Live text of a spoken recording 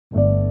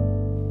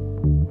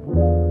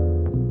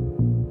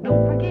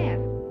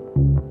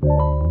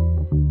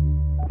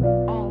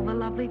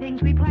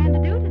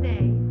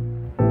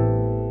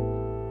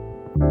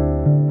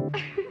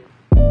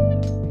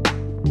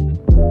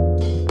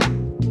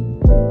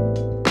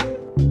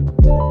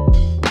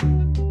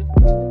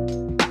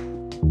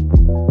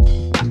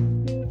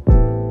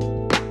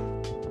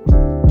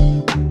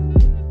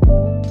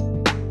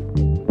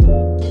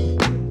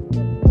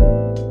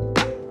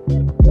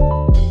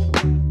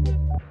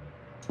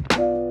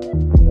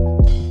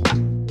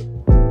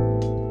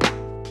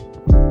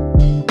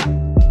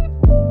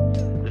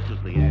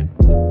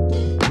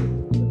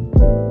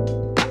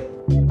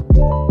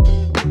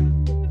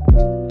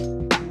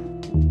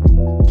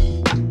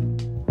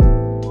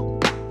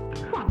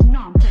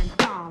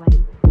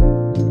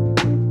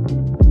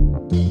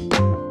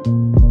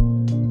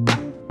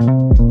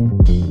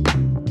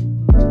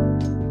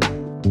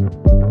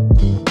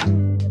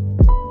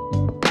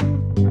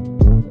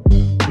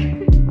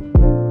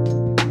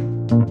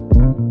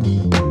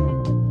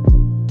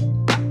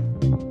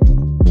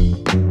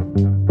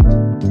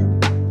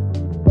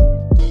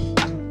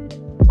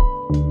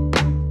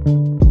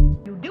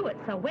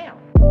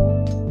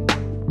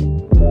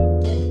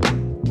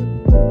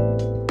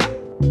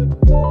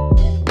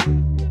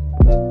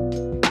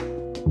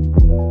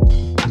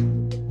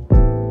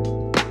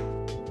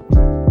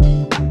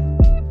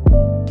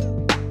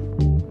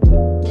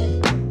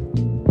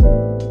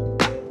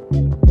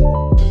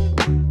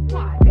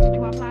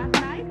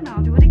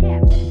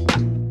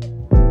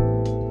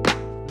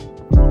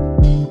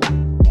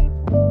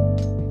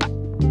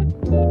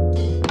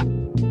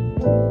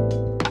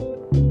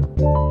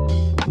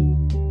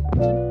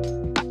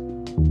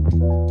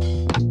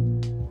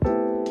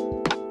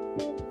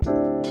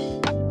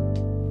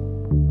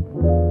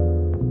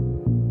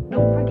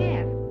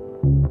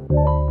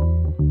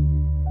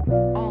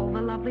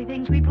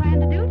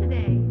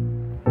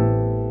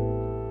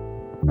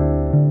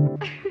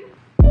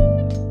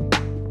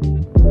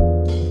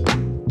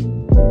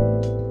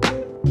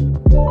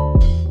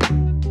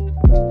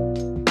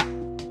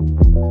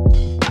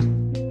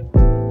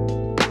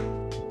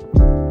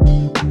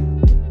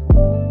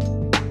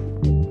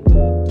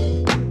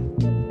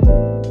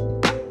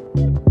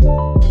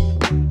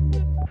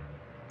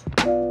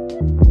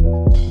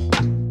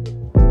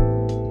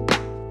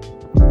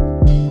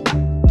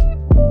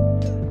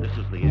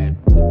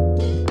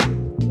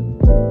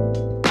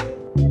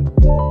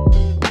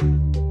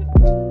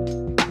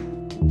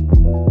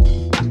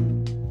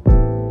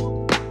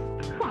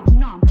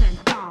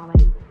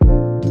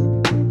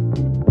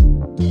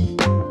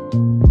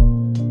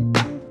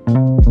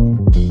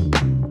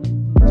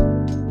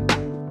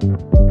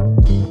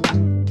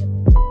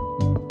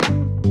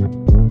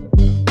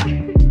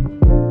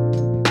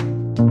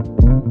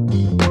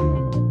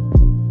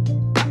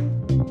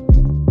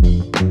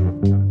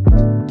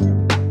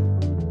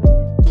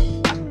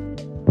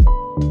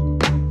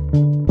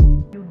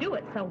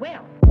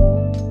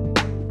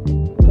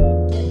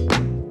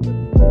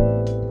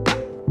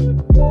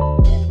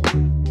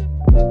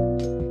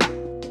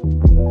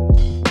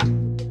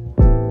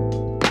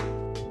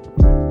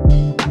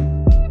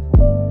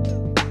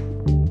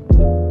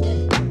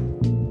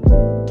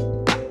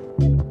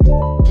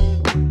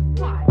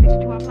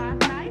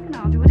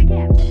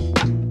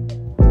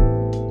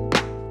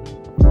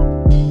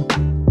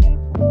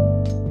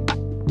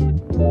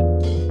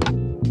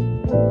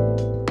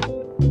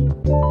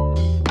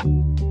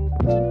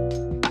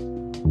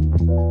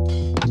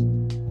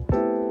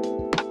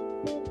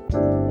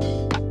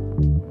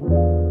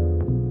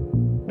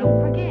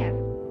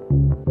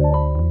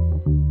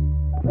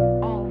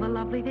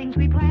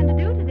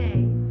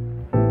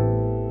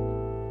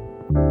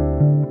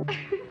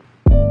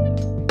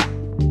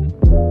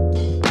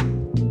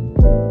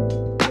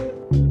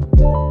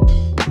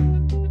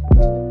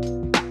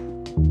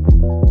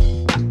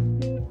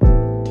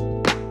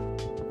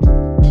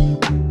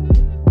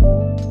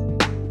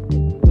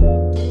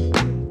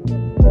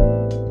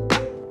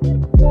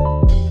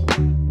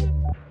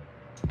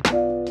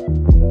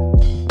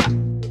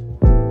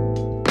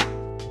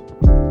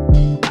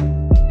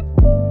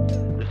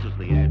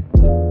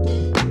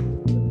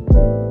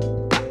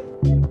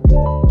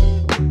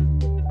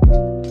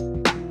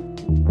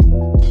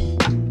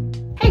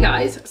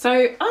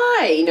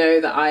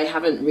that I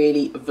haven't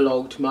really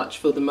vlogged much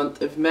for the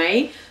month of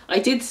May. I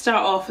did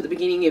start off at the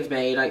beginning of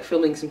May, like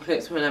filming some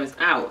clips when I was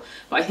out,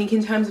 but I think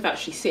in terms of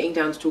actually sitting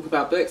down to talk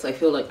about books, I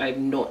feel like I've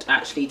not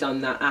actually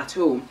done that at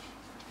all.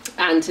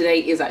 And today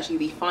is actually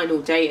the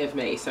final day of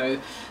May, so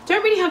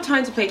don't really have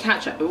time to play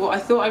catch up. But what I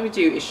thought I would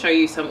do is show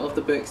you some of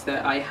the books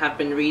that I have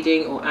been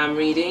reading or am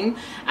reading,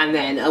 and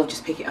then I'll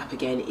just pick it up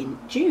again in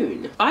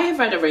June. I have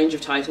read a range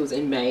of titles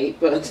in May,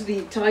 but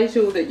the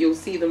title that you'll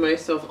see the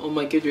most of on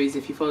my Goodreads,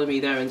 if you follow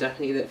me there, and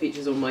definitely that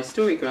features on my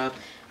story graph,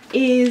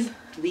 is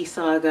the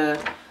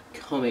Saga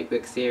comic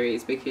book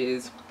series,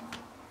 because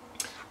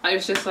I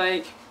was just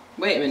like,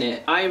 wait a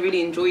minute, I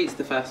really enjoyed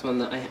the first one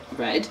that I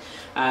read.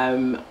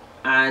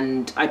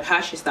 And I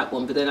purchased that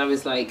one, but then I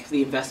was like,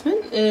 the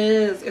investment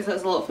is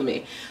a lot for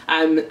me.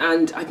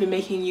 And I've been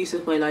making use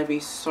of my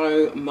library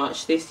so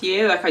much this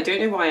year. Like, I don't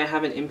know why I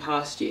haven't in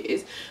past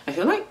years. I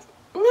feel like,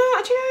 no,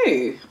 I don't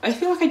know. I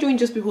feel like I joined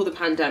just before the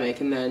pandemic,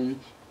 and then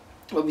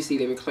obviously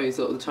they were closed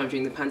a lot of the time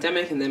during the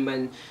pandemic, and then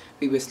when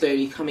we were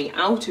slowly coming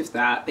out of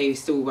that, they were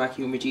still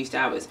working on reduced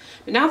hours.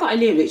 But now that I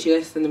live literally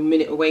less than a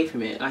minute away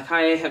from it, like,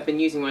 I have been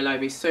using my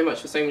library so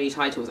much for so many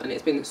titles, and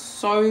it's been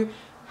so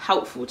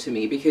helpful to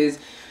me, because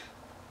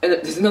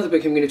there's another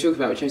book I'm going to talk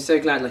about, which I'm so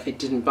glad like I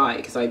didn't buy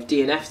because I've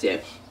DNF'd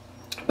it.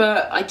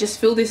 But I just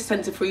feel this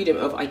sense of freedom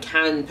of I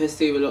can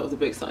pursue a lot of the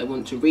books that I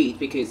want to read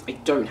because I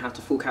don't have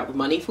to fork out the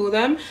money for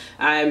them.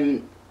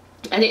 And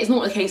it's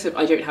not a case of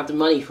I don't have the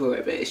money for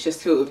it, but it's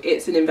just sort of,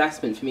 it's an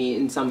investment for me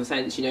in some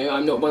sense, you know.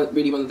 I'm not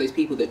really one of those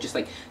people that just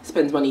like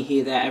spends money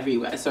here, there,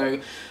 everywhere. So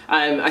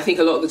I think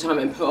a lot of the time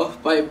I'm put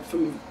off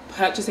from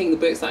purchasing the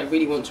books that I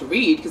really want to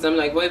read, because I'm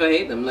like, what if I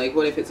hate them? Like,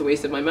 what if it's a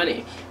waste of my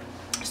money?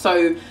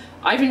 So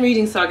I've been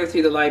reading Saga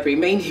through the library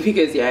mainly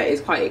because, yeah, it's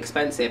quite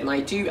expensive, and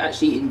I do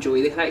actually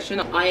enjoy the collection.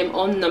 I am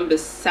on number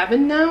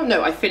 7 now.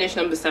 No, I finished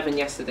number 7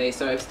 yesterday,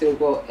 so I've still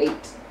got 8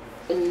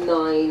 and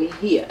 9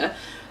 here.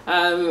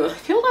 I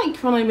feel like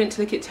when I went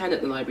to look at 10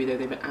 at the library though,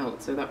 they were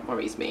out, so that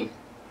worries me.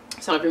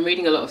 So I've been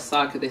reading a lot of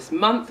Saga this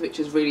month, which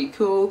is really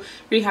cool.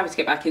 Really happy to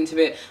get back into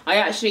it. I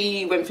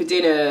actually went for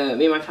dinner,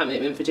 me and my family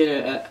went for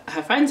dinner at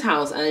her friend's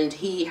house, and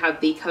he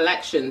had the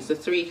collections, the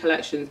 3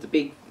 collections, the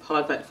big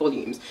hardback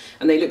volumes,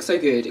 and they look so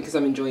good. Because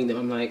I'm enjoying them,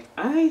 I'm like,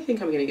 I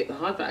think I'm gonna get the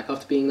hardback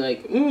after being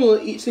like, oh,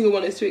 each single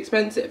one is too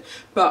expensive,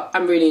 but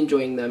I'm really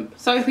enjoying them.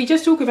 So if we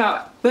just talk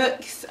about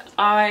books,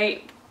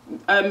 I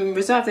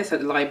reserved this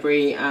at the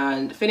library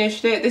and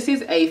finished it. This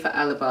is A for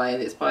Alibi,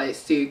 and it's by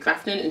Sue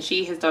Grafton, and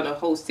she has done a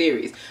whole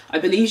series. I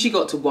believe she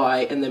got to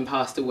Y and then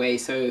passed away,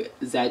 so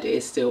Z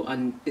is still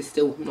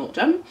not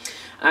done.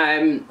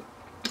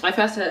 I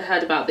first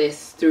heard about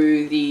this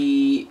through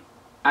the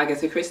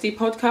Agatha Christie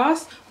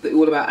podcast, the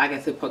All About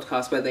Agatha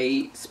podcast, where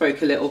they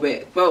spoke a little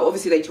bit, well,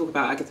 obviously they talk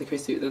about Agatha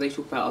Christie, but they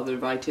talk about other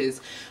writers,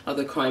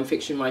 other crime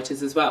fiction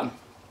writers as well.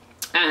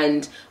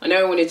 And I know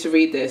I wanted to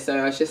read this, so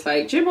I was just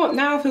like, do you know what,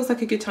 now feels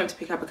like a good time to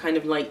pick up a kind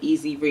of light,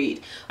 easy read.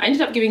 I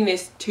ended up giving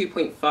this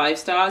 2.5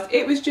 stars.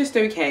 It was just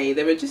okay.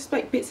 There were just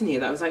like bits in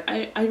here that I was like,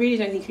 I really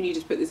don't think you need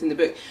to put this in the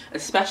book,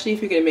 especially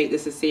if you're going to make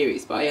this a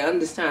series. But I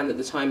understand at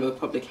the time of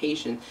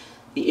publication,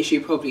 the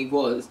issue probably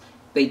was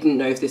they didn't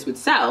know if this would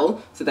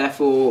sell, so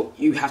therefore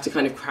you have to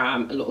kind of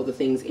cram a lot of the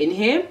things in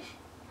here.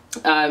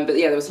 But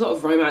yeah, there was a lot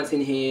of romance in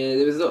here.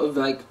 There was a lot of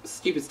like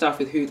stupid stuff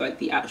with who like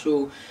the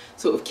actual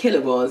sort of killer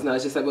was, and I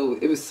was just like, well,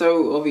 it was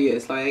so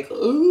obvious, like,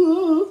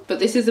 ooh. But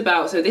this is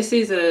about, so this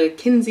is a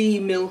Kinsey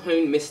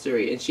Milhone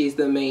mystery, and she's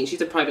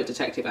a private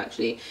detective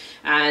actually,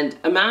 and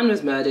a man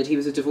was murdered. He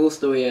was a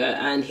divorce lawyer,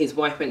 and his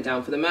wife went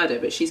down for the murder,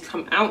 but she's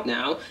come out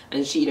now,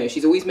 and she, you know,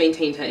 she's always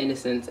maintained her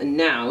innocence, and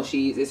now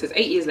it says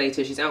 8 years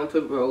later, she's out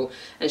for parole,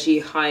 and she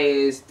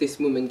hires this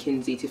woman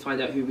Kinsey to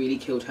find out who really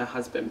killed her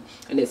husband,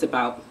 and it's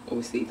about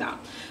obviously that.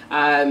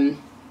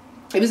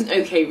 It was an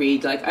okay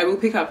read. Like, I will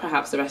pick up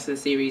perhaps the rest of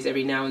the series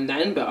every now and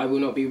then, but I will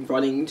not be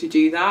running to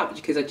do that,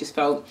 because I just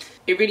felt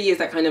it really is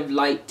that kind of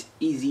light,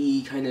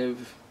 easy, kind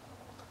of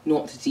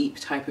not deep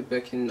type of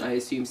book, and I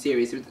assume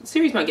series. The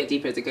series might get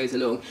deeper as it goes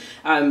along,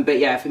 but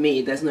yeah, for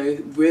me, there's no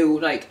real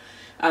like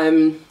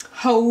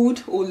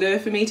hold or lure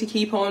for me to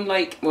keep on,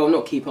 like, well,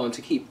 not keep on,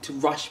 to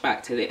rush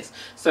back to this.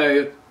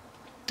 So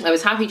I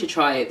was happy to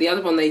try it. The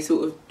other one they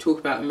sort of talk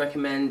about and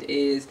recommend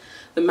is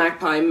The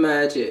Magpie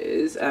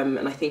Murders,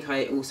 and I think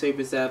I also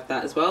reserved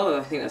that as well.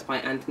 I think that's by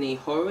Anthony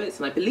Horowitz,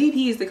 and I believe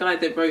he's the guy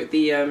that wrote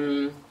the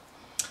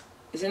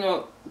is it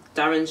not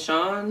Darren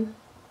Shan?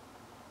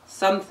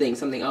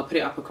 Something. I'll put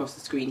it up across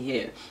the screen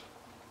here.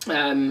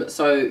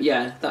 So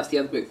yeah, that's the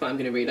other book that I'm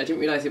going to read. I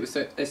didn't realise it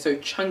was so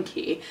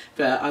chunky,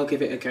 but I'll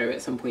give it a go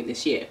at some point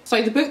this year.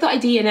 So the book that I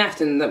DNF'd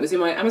and that was in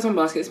my Amazon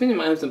basket, it's been in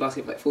my Amazon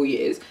basket for like 4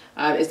 years,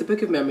 is The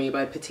Book of Memory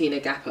by Patina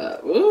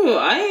Gappa. Ooh,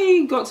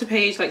 I got to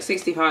page like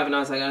 65 and I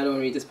was like, I don't want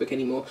to read this book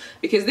anymore,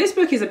 because this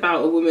book is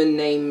about a woman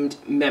named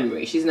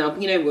Memory. She's an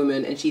albino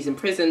woman, and she's in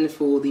prison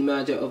for the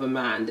murder of a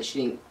man that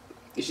she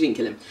didn't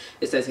kill him,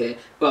 it says here.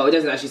 Well, it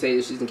doesn't actually say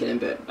that she didn't kill him,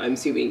 but I'm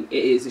assuming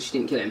it is that she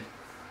didn't kill him.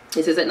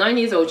 It says at 9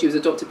 years old, she was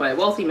adopted by a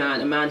wealthy man,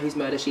 a man whose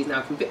murder she's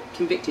now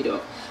convicted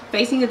of.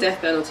 Facing the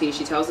death penalty,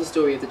 she tells the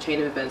story of the chain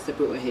of events that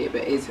brought her here,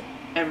 but is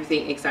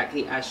everything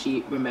exactly as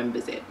she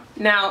remembers it.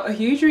 Now, a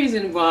huge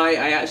reason why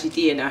I actually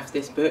DNF'd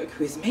this book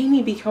was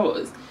mainly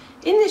because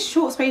in this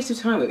short space of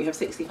time where we have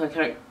 65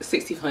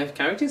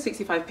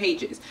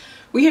 pages,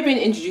 we have been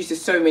introduced to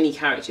so many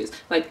characters.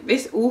 Like,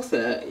 this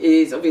author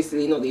is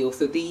obviously not the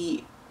author,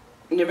 the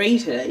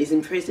narrator is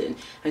in prison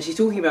and she's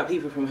talking about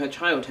people from her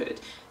childhood.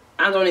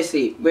 And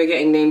honestly, we're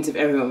getting names of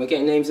everyone. We're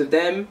getting names of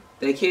them,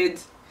 their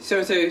kids,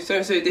 so-and-so,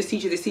 so-and-so, this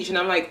teacher, and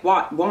I'm like,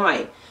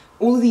 why?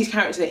 All of these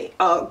characters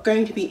are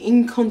going to be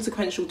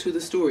inconsequential to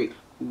the story.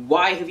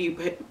 Why have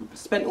you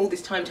spent all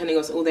this time telling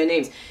us all their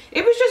names?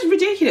 It was just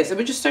ridiculous. There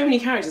were just so many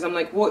characters. I'm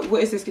like, what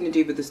is this going to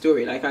do with the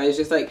story? Like, I was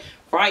just like,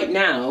 right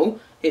now,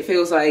 it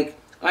feels like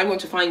I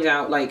want to find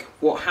out, like,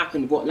 what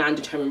happened, what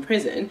landed her in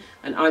prison,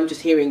 and I'm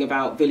just hearing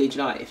about village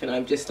life, and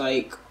I'm just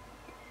like,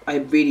 I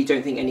really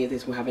don't think any of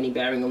this will have any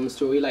bearing on the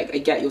story. Like, I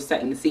get you're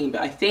setting the scene,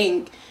 but I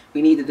think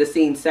we needed the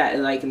scene set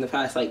like in the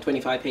first like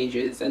 25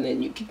 pages, and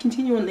then you could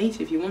continue on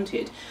later if you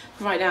wanted.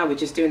 But right now we're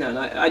just doing that, and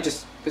I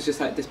just was just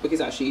like, this book is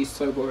actually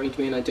so boring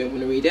to me and I don't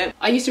want to read it.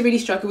 I used to really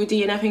struggle with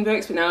DNFing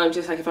books, but now I'm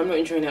just like, if I'm not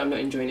enjoying it, I'm not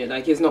enjoying it.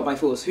 Like, it's not by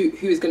force. Who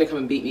is going to come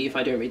and beat me if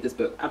I don't read this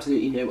book?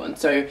 Absolutely no one.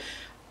 So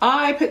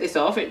I put this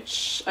off,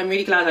 which I'm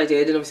really glad I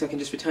did, and obviously I can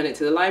just return it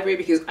to the library,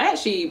 because I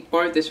actually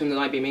borrowed this from the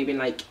library maybe in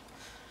like,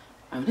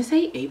 I want to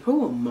say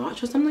April or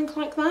March or something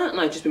like that,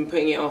 and I've just been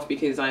putting it off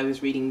because I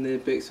was reading the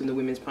books from the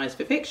Women's Prize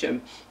for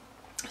Fiction.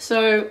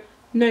 So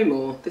no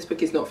more, this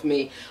book is not for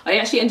me. I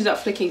actually ended up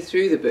flicking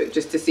through the book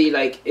just to see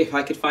like if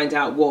I could find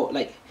out what,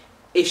 like,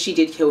 if she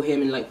did kill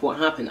him and like what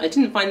happened. I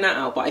didn't find that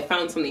out, but I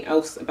found something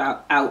else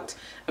about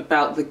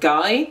the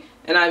guy,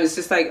 and I was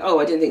just like, oh,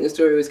 I didn't think the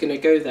story was going to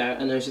go there,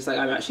 and I was just like,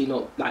 I'm actually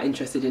not that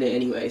interested in it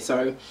anyway.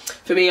 So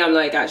for me, I'm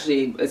like,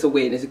 actually, it's a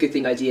win. It's a good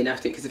thing I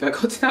DNF'd it, because if I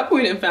got to that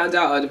point and found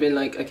out, I'd have been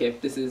like, okay,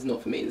 this is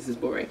not for me, this is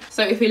boring.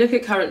 So if we look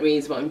at current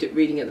reads, what I'm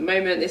reading at the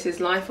moment, this is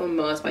Life on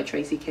Mars by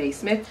Tracy K.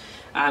 Smith.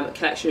 A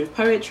collection of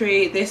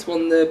poetry. This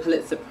won the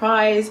Pulitzer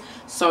Prize,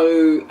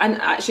 so,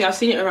 and actually I've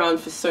seen it around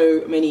for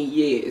so many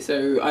years,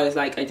 so I was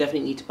like, I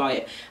definitely need to buy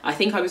it. I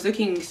think I was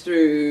looking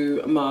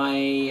through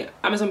my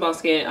Amazon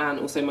basket and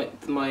also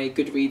my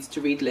Goodreads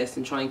to read list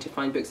and trying to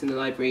find books in the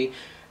library,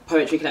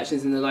 poetry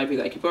collections in the library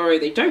that I could borrow.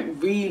 They don't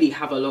really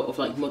have a lot of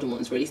like modern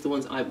ones, or at least the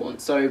ones I want,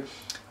 so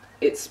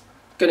it's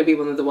going to be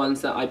one of the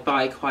ones that I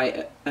buy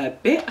quite a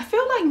bit. I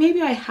feel like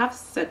maybe I have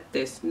said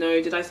this, no,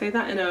 did I say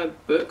that in a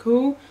book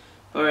haul?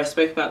 Or I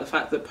spoke about the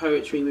fact that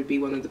poetry would be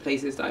one of the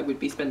places that I would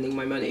be spending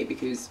my money,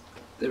 because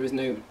there is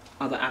no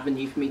other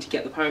avenue for me to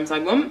get the poems I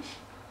want.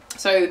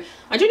 So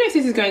I don't know if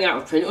this is going out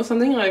of print or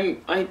something.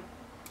 I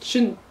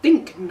shouldn't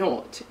think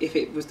not, if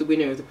it was the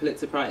winner of the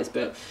Pulitzer Prize.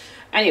 But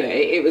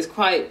anyway, it was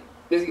quite,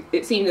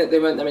 it seemed that there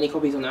weren't that many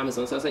copies on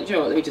Amazon, so I was like, you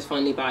know what, let me just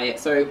finally buy it.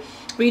 So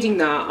reading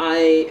that,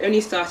 I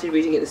only started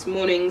reading it this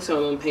morning, so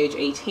I'm on page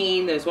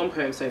 18. There's one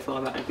poem so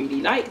far that I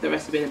really like, the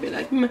rest have been a bit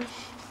like,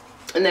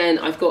 And then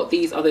I've got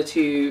these other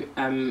two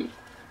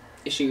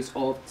issues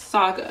of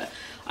Saga.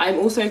 I'm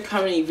also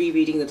currently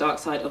rereading The Dark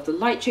Side of the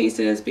Light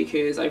Chasers,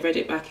 because I read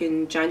it back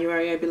in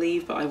January, I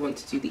believe, but I want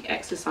to do the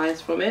exercise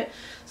from it.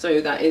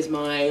 So that is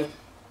my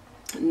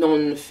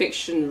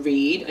non-fiction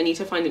read. I need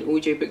to find an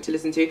audiobook to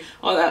listen to.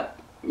 Oh, that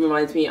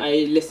reminds me,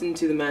 I listened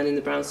to The Man in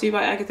the Brown Suit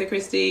by Agatha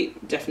Christie.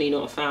 Definitely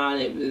not a fan.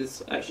 It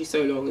was actually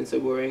so long and so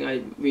boring.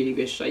 I really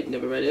wish I'd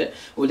never read it,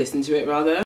 or listened to it rather.